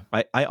yeah,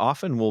 I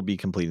often will be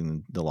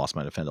completing the Lost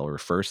Mine of Phandelver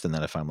first, and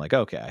then if I'm like,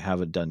 okay, I have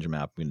a dungeon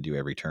map I'm going to do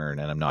every turn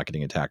and I'm not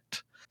getting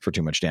attacked for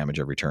too much damage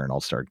every turn, I'll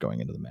start going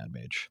into the Mad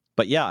Mage.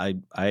 But yeah,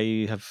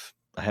 I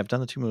have done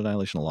the Tomb of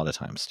Annihilation a lot of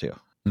times too.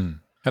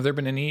 Have there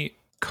been any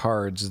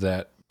cards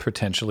that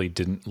potentially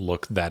didn't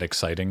look that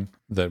exciting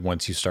that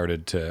once you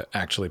started to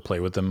actually play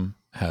with them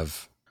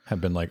have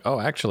been like, oh,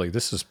 actually,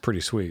 this is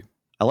pretty sweet?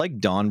 I like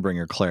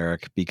Dawnbringer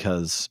Cleric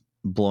because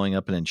blowing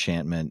up an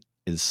enchantment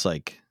is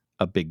like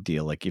a big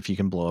deal. Like if you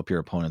can blow up your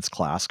opponent's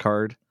class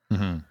card,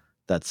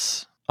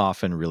 that's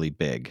often really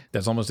big.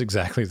 That's almost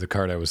exactly the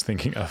card I was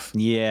thinking of.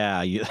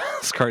 Yeah,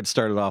 this card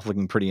started off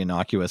looking pretty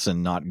innocuous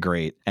and not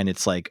great. And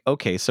it's like,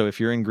 okay, so if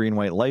you're in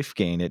green-white life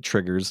gain, it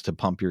triggers to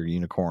pump your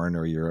unicorn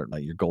or your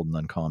golden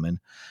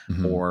uncommon,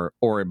 or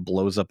it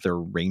blows up their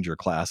ranger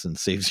class and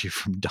saves you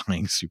from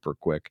dying super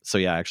quick. So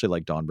yeah, I actually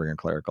like Dawnbringer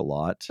Cleric a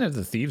lot. I have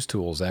the Thieves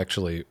tools,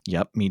 actually.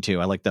 Yep, me too.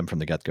 I like them from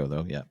the get-go,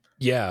 though. Yeah.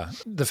 Yeah,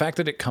 the fact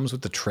that it comes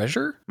with the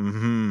treasure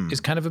is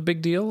kind of a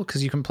big deal,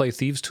 because you can play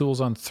Thieves Tools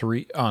on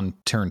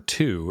turn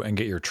 2 and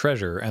get your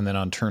treasure, and then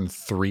on turn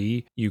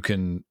 3 you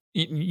can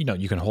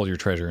you can hold your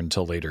treasure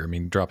until later. I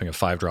mean, dropping a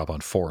 5-drop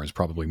on 4 is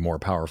probably more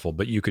powerful,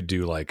 but you could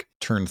do like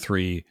turn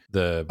 3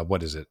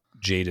 what is it?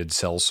 Jaded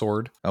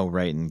Sellsword. Oh,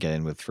 right, and get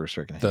in with First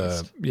Strike and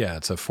Haste. Yeah,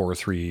 it's a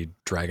 4/3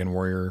 Dragon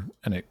Warrior,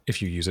 and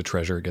if you use a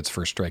treasure, it gets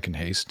First Strike and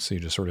Haste, so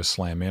you just sort of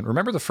slam in.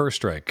 Remember the First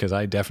Strike, because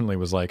I definitely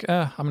was like,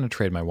 I'm going to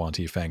trade my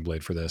Wanty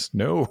Fangblade for this.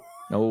 No.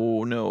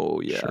 Oh, no,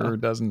 yeah. Sure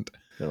doesn't.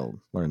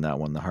 You'll learn that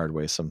one the hard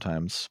way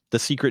sometimes. The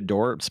Secret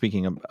Door,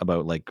 speaking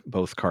about like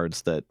both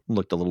cards that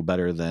looked a little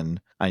better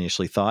than I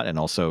initially thought and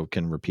also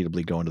can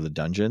repeatedly go into the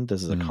dungeon.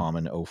 This is a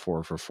common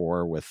 04 for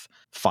 4 with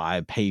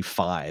 5, pay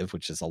 5,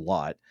 which is a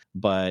lot.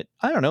 But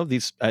I don't know,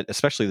 these,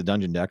 especially the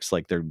dungeon decks,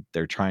 like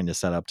they're trying to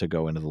set up to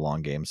go into the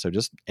long game. So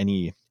just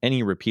any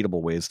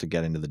repeatable ways to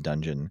get into the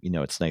dungeon,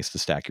 it's nice to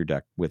stack your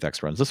deck with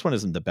X runs. This one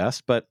isn't the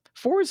best, but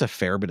 4 is a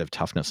fair bit of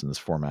toughness in this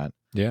format.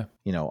 Yeah.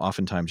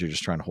 Oftentimes you're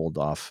just trying to hold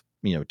off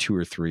 2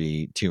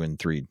 and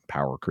 3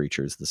 power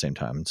creatures at the same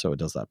time. So it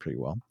does that pretty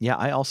well. Yeah,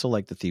 I also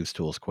like the Thieves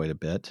Tools quite a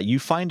bit. You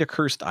find a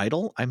Cursed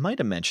Idol. I might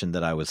have mentioned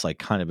that I was like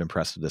kind of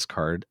impressed with this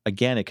card.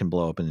 Again, it can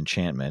blow up an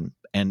enchantment.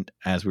 And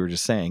as we were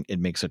just saying, it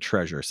makes a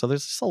treasure. So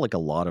there's still like a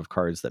lot of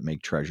cards that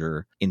make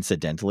treasure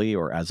incidentally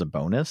or as a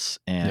bonus.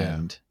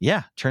 And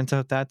yeah turns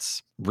out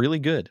that's really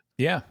good.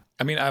 Yeah.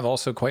 I mean, I've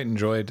also quite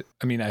enjoyed,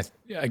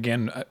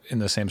 again, in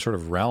the same sort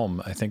of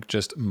realm, I think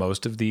just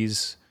most of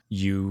these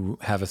you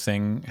have a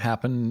thing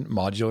happen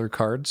modular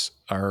cards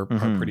are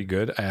pretty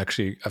good.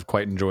 I've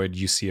quite enjoyed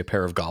You See a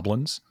Pair of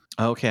Goblins.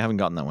 Okay, I haven't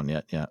gotten that one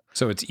yet. Yeah.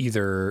 So it's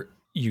either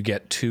you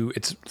get 2,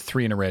 it's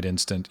 3 in a red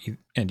instant,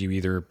 and you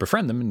either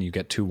befriend them and you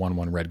get 2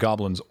 1/1 red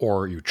goblins,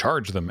 or you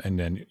charge them and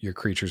then your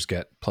creatures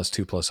get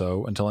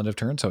 +2/+0 until end of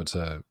turn. So it's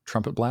a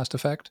Trumpet Blast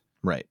effect.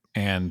 Right.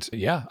 And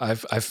yeah,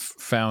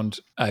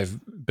 I've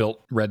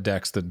built red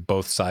decks that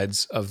both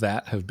sides of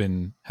that have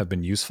been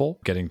useful.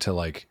 Getting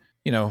to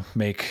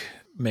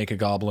make a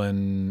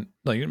goblin,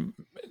 like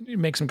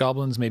make some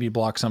goblins, maybe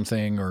block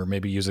something, or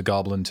maybe use a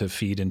goblin to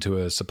feed into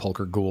a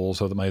Sepulchre Ghoul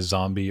so that my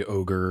zombie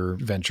ogre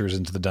ventures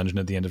into the dungeon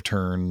at the end of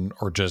turn,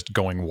 or just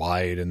going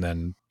wide and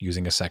then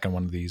using a second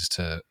one of these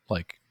to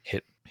like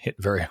hit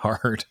very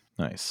hard.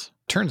 Nice.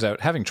 Turns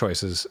out having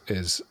choices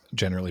is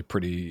generally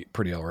pretty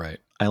all right.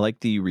 I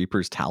like the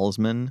Reaper's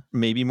Talisman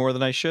maybe more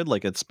than I should.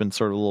 Like, it's been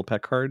sort of a little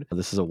pet card.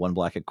 This is a 1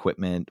 black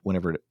equipment.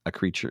 Whenever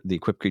the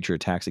equipped creature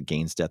attacks, it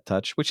gains Death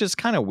Touch, which is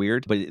kind of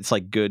weird, but it's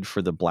like good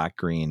for the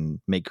black-green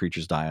make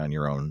creatures die on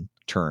your own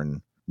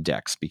turn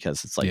decks,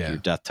 because it's like your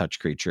Death Touch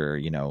creature,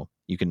 you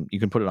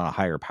can put it on a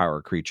higher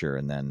power creature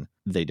and then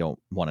they don't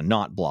want to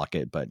not block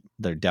it, but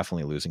they're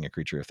definitely losing a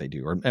creature if they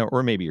do,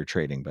 or maybe you're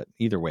trading, but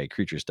either way,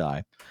 creatures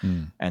die.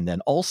 And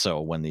then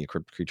also when the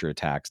equipped creature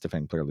attacks,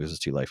 defending player loses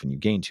 2 life and you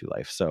gain 2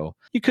 life. So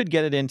you could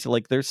get it into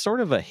like, there's sort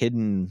of a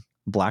hidden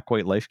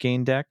black-white life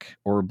gain deck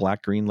or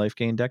black-green life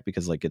gain deck,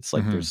 because like it's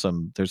like there's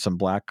some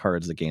black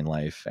cards that gain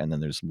life, and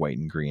then there's white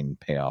and green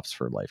payoffs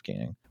for life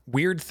gaining.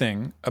 Weird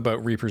thing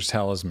about Reaper's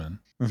Talisman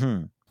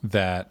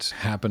that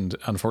happened,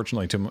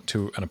 unfortunately,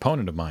 to an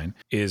opponent of mine,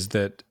 is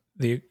that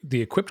the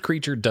equipped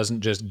creature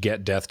doesn't just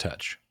get Death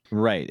Touch.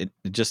 Right.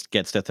 It just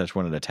gets Death Touch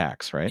when it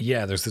attacks, right?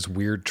 Yeah, there's this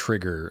weird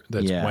trigger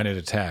that's when it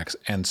attacks.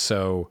 And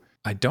so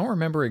I don't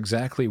remember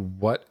exactly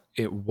what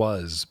it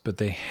was, but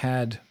they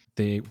had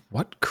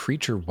what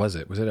creature was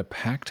it? Was it a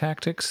Pack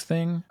Tactics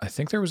thing? I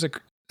think there's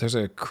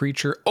a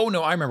creature. Oh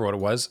no, I remember what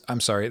it was. I'm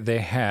sorry. They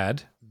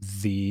had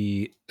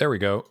there we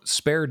go,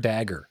 Spare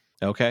Dagger.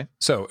 Okay.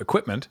 So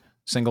equipment,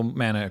 single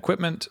mana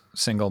equipment,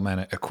 single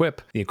mana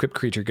equip. The equipped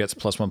creature gets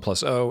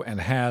 +1/+0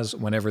 and has,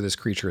 whenever this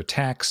creature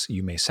attacks,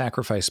 you may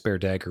sacrifice Spare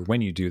Dagger.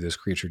 When you do, this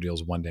creature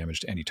deals 1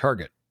 damage to any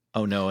target.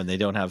 Oh no, and they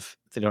don't have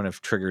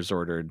triggers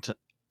ordered.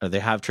 Or they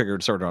have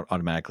triggered sort of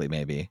automatically,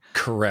 maybe.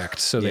 Correct.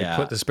 So they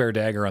put the Spare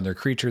Dagger on their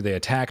creature, they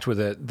attacked with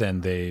it, then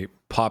they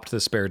popped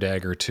the Spare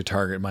Dagger to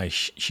target my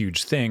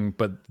huge thing,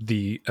 but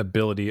the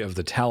ability of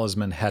the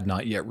talisman had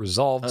not yet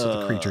resolved,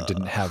 so the creature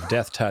didn't have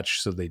Death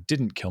Touch, so they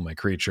didn't kill my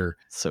creature.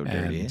 So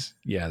dirty. And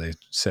yeah, they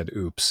said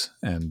oops,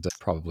 and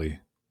probably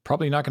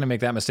not going to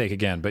make that mistake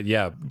again. But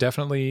yeah,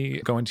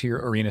 definitely go into your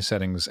arena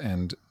settings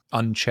and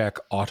uncheck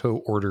auto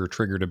order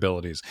triggered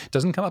abilities. It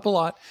doesn't come up a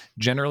lot.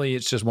 Generally,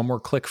 it's just one more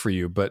click for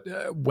you, but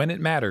when it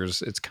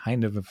matters, it's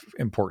kind of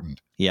important.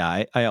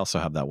 Yeah, I also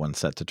have that one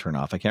set to turn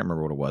off. I can't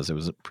remember what it was. It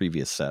was a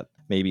previous set.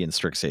 Maybe in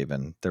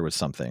Strixhaven, there was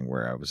something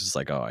where I was just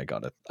like, oh, I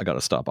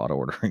gotta stop auto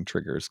ordering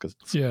triggers because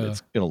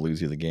it'll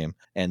lose you the game.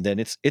 And then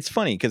it's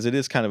funny because it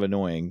is kind of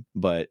annoying,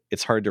 but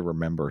it's hard to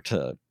remember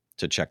to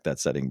check that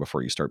setting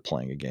before you start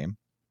playing a game.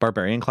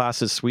 Barbarian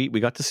class is sweet.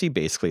 We got to see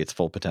basically its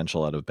full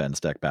potential out of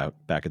Ben's deck back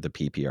at the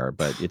PPR,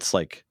 but it's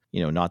like,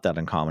 not that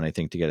uncommon, I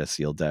think, to get a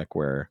sealed deck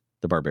where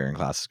the Barbarian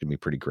class is going to be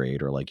pretty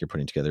great, or like you're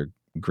putting together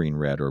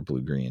green-red or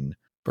blue-green.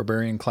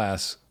 Barbarian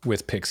class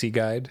with Pixie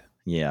Guide.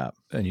 Yeah.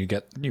 And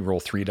you roll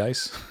 3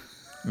 dice.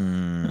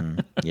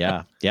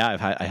 Yeah.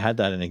 I had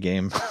that in a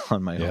game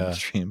on my home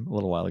stream a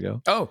little while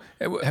ago. Oh,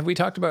 have we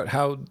talked about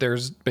how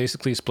there's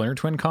basically Splinter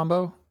Twin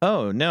combo?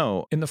 Oh,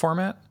 no. In the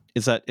format?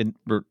 Is that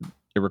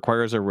it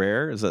requires a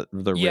rare? Is that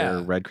the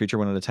rare red creature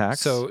when it attacks?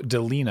 So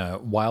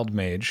Delina, Wild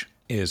Mage,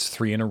 is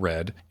 3 and a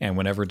red, and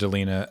whenever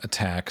Delina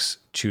attacks,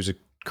 choose a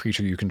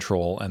creature you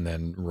control and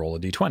then roll a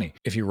d20.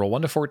 If you roll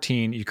 1 to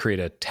 14, you create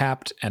a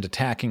tapped and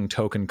attacking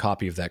token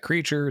copy of that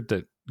creature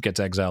that gets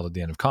exiled at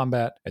the end of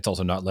combat. It's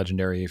also not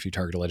legendary if you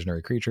target a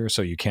legendary creature,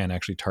 so you can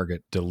actually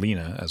target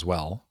Delina as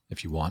well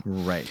if you want.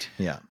 Right,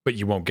 yeah. But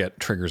you won't get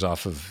triggers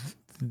off of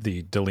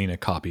the Delina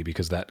copy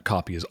because that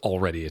copy is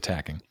already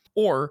attacking.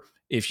 Or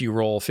if you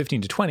roll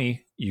 15 to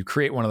 20, you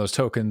create one of those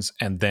tokens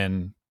and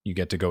then you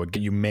get to go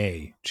again. You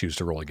may choose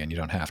to roll again. You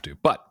don't have to.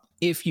 But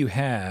if you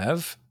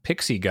have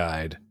Pixie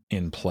Guide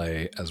in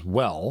play as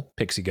well,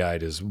 Pixie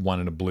Guide is 1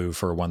 and a blue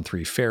for a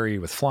 1/3 fairy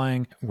with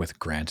flying with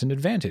grant an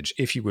advantage.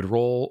 If you would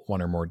roll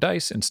 1 or more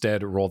dice,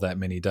 instead roll that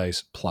many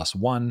dice plus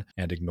 1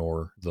 and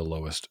ignore the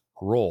lowest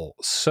roll.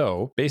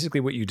 So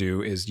basically what you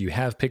do is you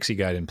have Pixie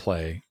Guide in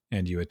play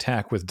and you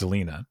attack with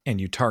Delina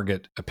and you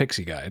target a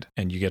Pixie Guide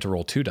and you get to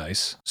roll 2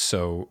 dice.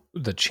 So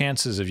the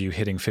chances of you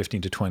hitting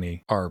 15 to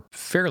 20 are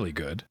fairly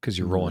good because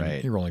you're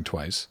rolling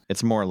twice.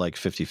 It's more like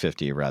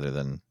 50-50 rather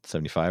than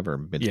 75,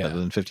 or it's better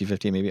than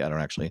 50-50 maybe. I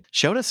don't actually.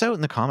 Shout us out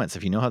in the comments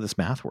if you know how this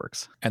math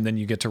works. And then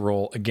you get to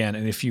roll again.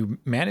 And if you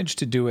manage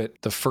to do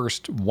it the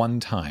first one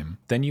time,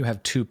 then you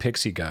have 2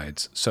 Pixie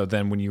Guides. So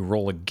then when you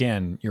roll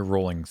again, you're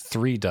rolling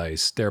 3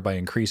 dice, thereby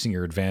increasing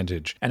your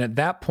advantage. And at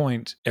that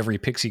point, every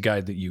Pixie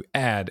Guide that you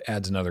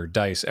adds another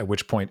dice, at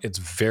which point it's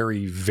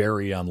very,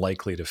 very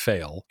unlikely to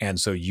fail. And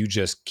so you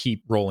just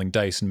keep rolling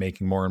dice and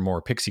making more and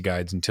more Pixie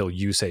Guides until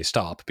you say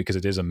stop, because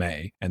it is a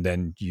May. And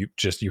then you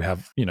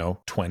have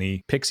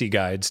 20 Pixie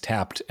Guides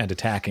tapped and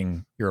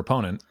attacking your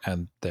opponent,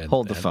 and then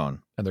hold the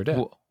phone. And they're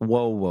dead.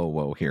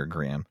 Whoa here,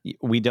 Graham.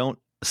 We don't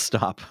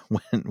stop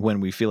when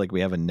we feel like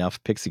we have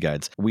enough Pixie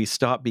Guides. We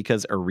stop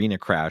because Arena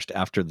crashed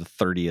after the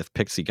 30th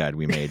Pixie Guide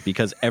we made,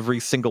 because every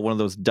single one of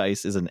those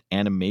dice is an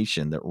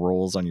animation that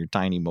rolls on your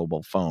tiny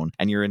mobile phone,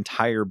 and your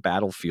entire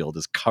battlefield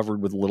is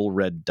covered with little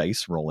red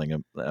dice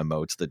rolling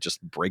emotes that just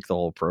break the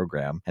whole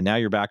program. And now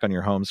you're back on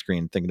your home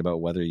screen thinking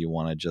about whether you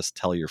want to just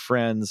tell your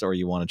friends or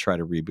you want to try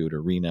to reboot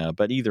Arena.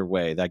 But either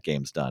way, that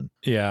game's done.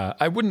 Yeah,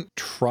 I wouldn't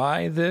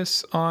try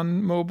this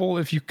on mobile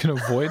if you can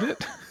avoid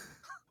it.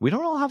 We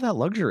don't all have that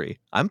luxury.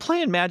 I'm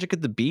playing Magic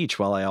at the beach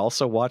while I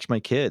also watch my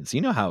kids.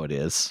 You know how it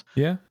is.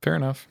 Yeah, fair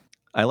enough.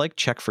 I like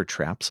Check for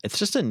Traps. It's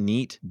just a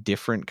neat,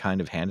 different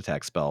kind of hand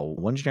attack spell.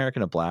 1 generic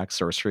and a black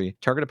sorcery.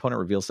 Target opponent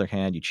reveals their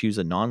hand. You choose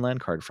a non-land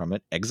card from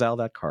it. Exile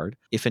that card.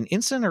 If an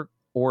instant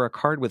or a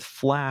card with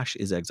flash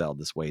is exiled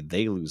this way,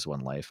 they lose 1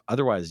 life.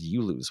 Otherwise,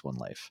 you lose 1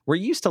 life. We're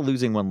used to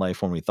losing 1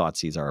 life when we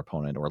Thoughtseize our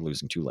opponent, or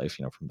losing 2 life,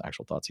 from the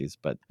actual Thoughtseize.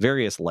 But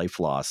various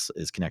life loss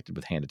is connected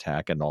with hand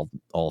attack and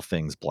all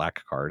things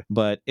black card.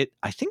 But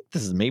I think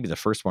this is maybe the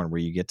first one where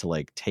you get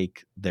to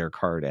take their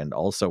card and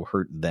also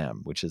hurt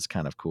them, which is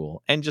kind of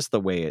cool. And just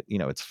the way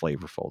it's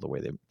flavorful, the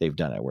way they've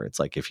done it, where it's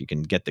like if you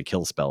can get the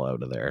kill spell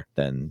out of there,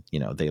 then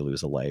they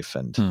lose a life.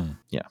 And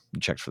you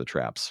checked for the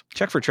traps.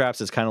 Check for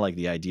Traps is kind of like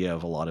the idea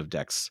of a lot of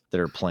decks that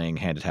are playing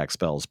hand attack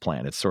spells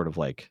plan. It's sort of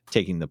like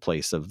taking the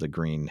place of the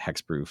green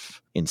hexproof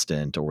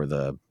instant or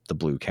the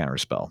blue counter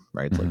spell,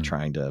 right? Like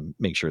trying to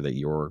make sure that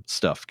your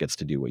stuff gets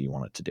to do what you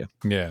want it to do.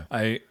 Yeah.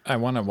 I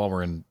want to, while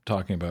we're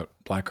talking about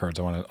black cards,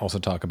 I want to also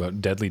talk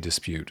about Deadly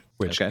Dispute,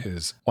 which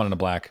is 1 and a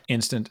black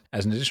instant.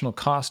 As an additional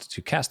cost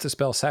to cast the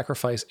spell,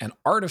 sacrifice an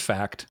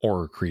artifact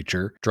or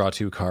creature, draw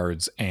 2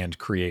 cards, and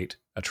create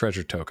a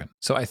treasure token.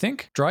 So I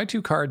think draw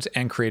 2 cards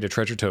and create a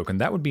treasure token,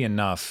 that would be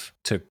enough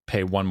to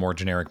pay 1 more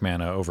generic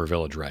mana over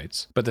Village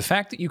Rites. But the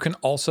fact that you can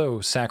also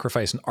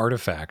sacrifice an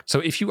artifact, so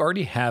if you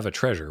already have a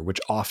treasure, which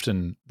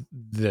often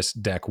this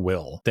deck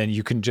will, then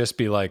you can just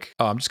be like,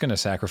 oh, I'm just going to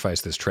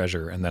sacrifice this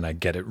treasure and then I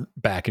get it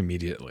back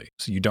immediately.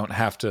 So you don't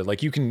have to,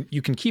 you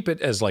can keep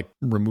it as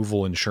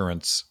removal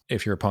insurance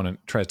if your opponent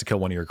tries to kill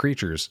one of your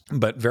creatures.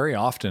 But very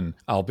often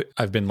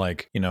I've been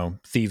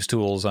Thieves'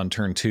 Tools on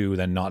turn 2,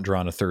 then not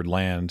drawn a 3rd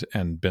land,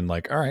 and been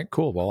like, all right,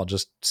 cool. Well, I'll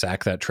just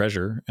sack that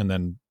treasure and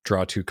then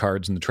draw 2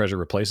 cards and the treasure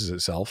replaces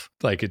itself.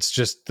 It's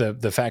just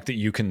the fact that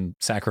you can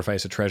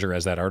sacrifice a treasure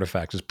as that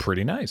artifact is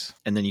pretty nice.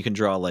 And then you can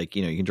draw you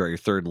can draw your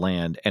 3rd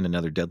land and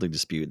another Deadly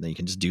Dispute, and then you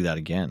can just do that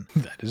again.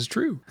 That is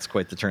true. It's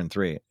quite the turn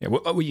 3. Yeah,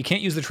 well, you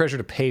can't use the treasure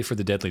to pay for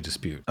the Deadly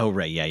Dispute. Oh,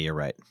 right. Yeah, you're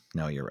right.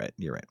 No, you're right.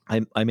 You're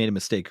right. I made a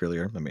mistake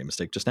earlier. I made a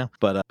mistake just now,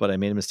 but I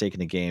made a mistake in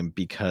the game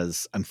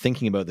because I'm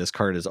thinking about this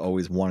card as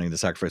always wanting to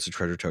sacrifice a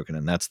treasure token,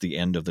 and that's the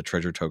end of the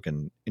treasure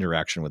token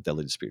interaction with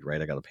Deadly Dispute,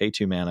 right? I got to pay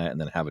 2 mana and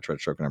then have a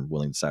treasure token I'm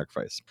willing to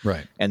sacrifice.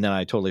 Right. And then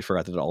I totally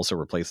forgot that it also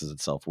replaces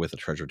itself with a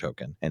treasure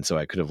token. And so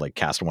I could have like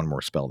cast one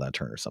more spell that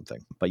turn or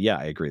something. But yeah,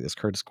 I agree. This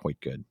card is quite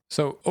good.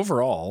 So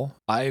overall,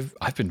 I've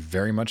been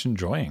very much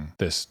enjoying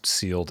this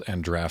sealed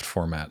and draft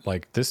format.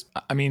 Like this,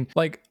 I mean,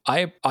 like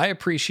I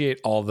appreciate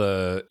all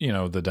the, you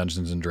know, the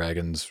Dungeons and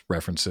Dragons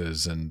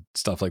references and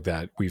stuff like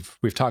that. We've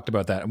talked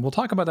about that, and we'll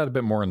talk about that a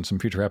bit more in some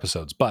future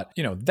episodes. But,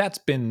 you know, that's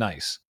been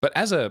nice. But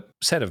as a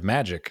set of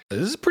Magic,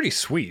 this is pretty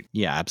sweet.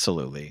 Yeah,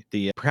 absolutely.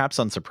 The perhaps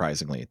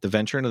unsurprisingly, the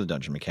venture into the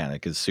dungeon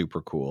mechanic is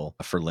super cool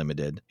for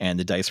limited, and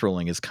the dice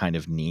rolling is kind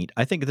of neat.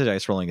 I think the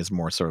dice rolling is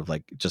more sort of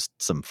like just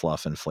some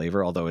fluff and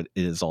flavor, although it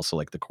is also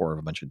like the core of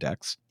a bunch of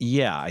decks.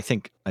 Yeah,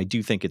 I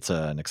do think it's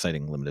an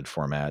exciting limited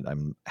format.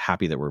 I'm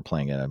happy that we're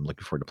playing it. I'm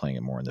looking forward to playing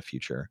it more in the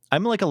future.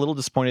 I'm like a little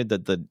disappointed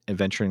that the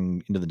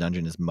adventuring into the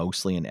dungeon is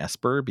mostly an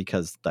Esper,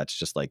 because that's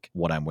just like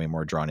what I'm way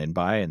more drawn in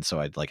by, and so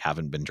I like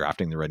haven't been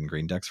drafting the red and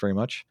green decks very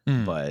much.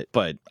 But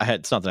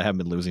it's not that I haven't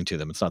been losing to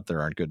them. It's not that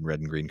there aren't good red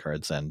and green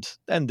cards, and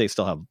they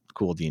still have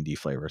cool D&D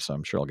flavor, so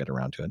I'm sure I'll get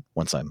around to it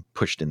once I'm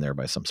pushed in there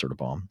by some sort of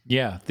bomb.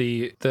 Yeah,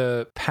 the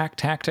pack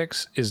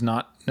tactics is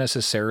not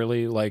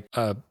necessarily like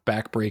a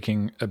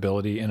backbreaking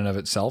ability in and of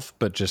itself,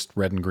 but just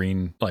red and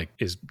green like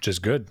is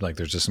just good. Like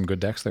there's just some good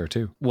decks there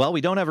too. Well,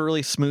 we don't have a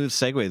really smooth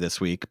segue this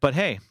week, but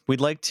hey,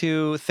 we'd like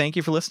to thank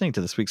you for listening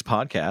to this week's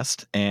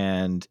podcast.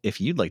 And if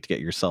you'd like to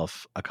get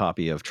yourself a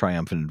copy of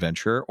Triumphant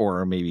Adventure,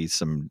 or maybe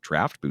some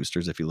draft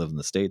boosters if you live in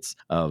the States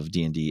of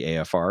D&D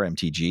AFR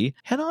MTG,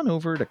 head on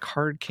over to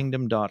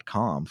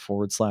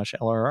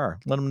cardkingdom.com/LRR.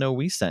 Let them know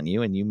we sent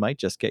you, and you might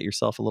just get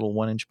yourself a little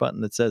 1-inch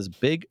button that says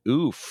Big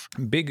Oof.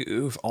 Big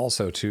oof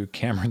also to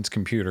Cameron's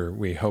computer.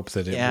 We hope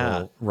that it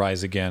will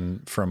rise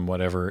again from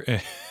whatever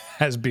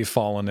has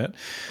befallen it.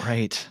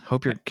 Right.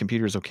 Hope your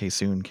computer's okay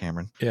soon,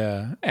 Cameron.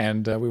 Yeah.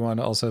 And we want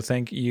to also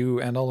thank you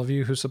and all of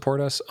you who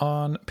support us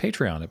on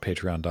Patreon at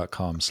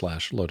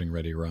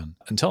patreon.com/loadingreadyrun.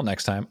 Until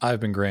next time, I've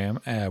been Graham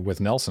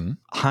with Nelson.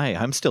 Hi,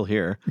 I'm still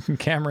here.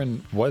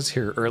 Cameron was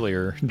here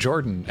earlier.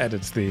 Jordan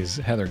edits these.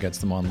 Heather gets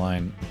them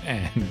online.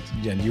 And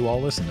you all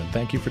listen. And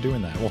thank you for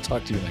doing that. We'll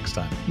talk to you next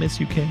time. Miss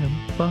you, Cam.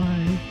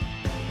 Bye.